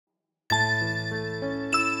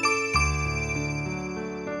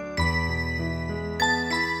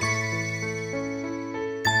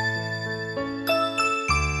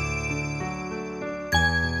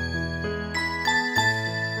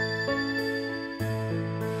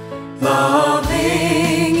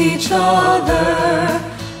loving each other.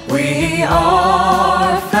 We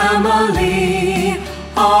are family.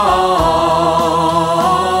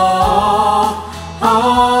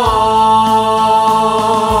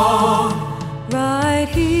 Right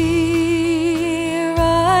here,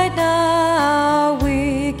 right now,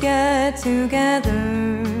 we get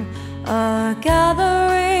together, a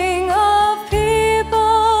gathering of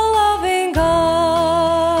people loving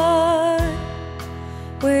God,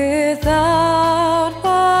 without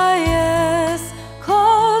bias,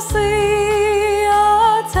 closely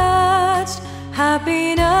attached,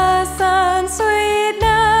 happiness and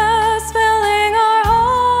sweetness filling our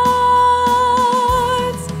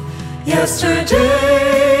hearts.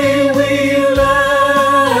 Yesterday we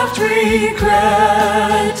left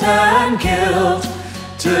regret and guilt.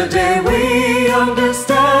 Today we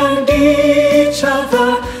understand each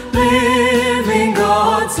other, living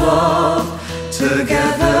God's love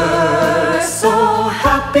together. So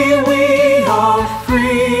happy we are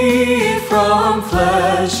free from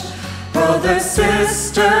flesh. Brothers,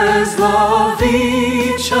 sisters, love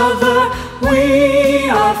each other. We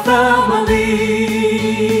are family.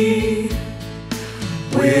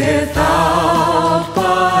 Without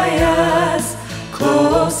bias,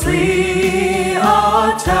 closely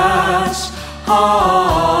attached.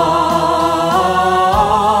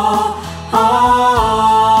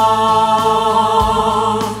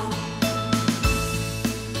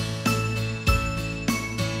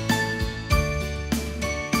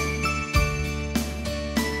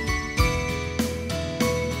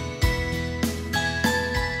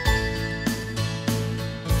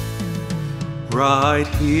 Right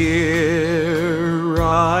here,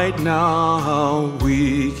 right now,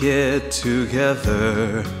 we get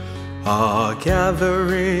together, a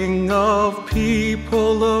gathering of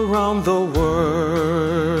people around the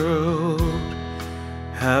world.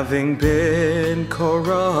 Having been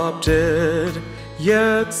corrupted,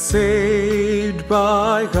 yet saved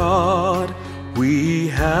by God, we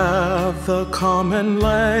have the common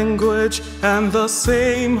language and the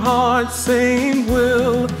same heart, same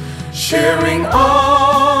will. Sharing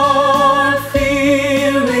our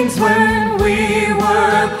feelings when we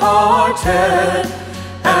were parted,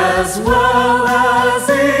 as well as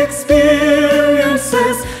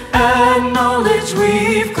experiences and knowledge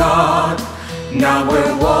we've got. Now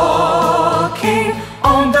we're walking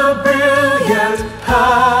on the brilliant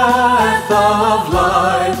path of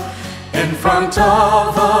life. In front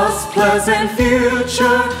of us, pleasant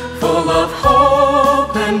future, full of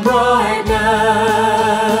hope and brightness.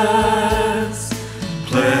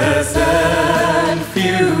 Pleasant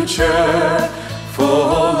future,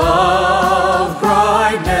 full of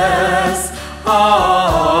brightness.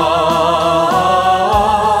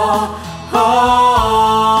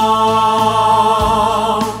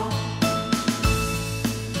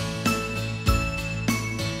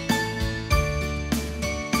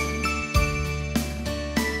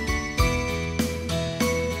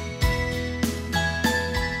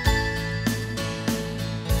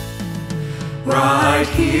 Right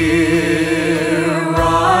here,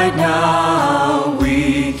 right now,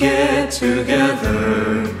 we get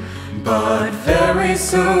together, but very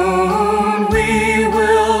soon we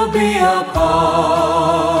will be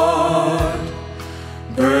apart,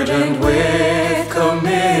 burdened with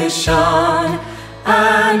commission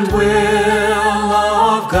and will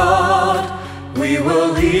of God. We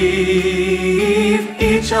will leave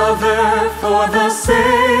each other for the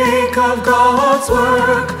sake of God's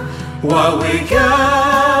work. While we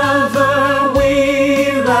gather, we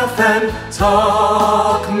laugh and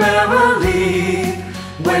talk merrily.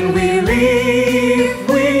 When we leave,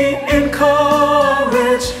 we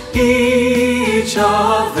encourage each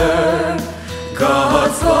other.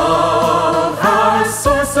 God's love, our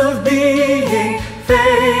source of being,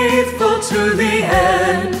 faithful to the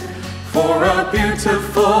end. For a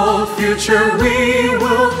beautiful future, we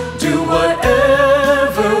will do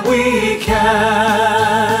whatever we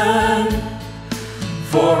can.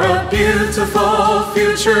 For a beautiful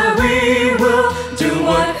future, we will do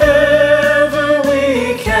whatever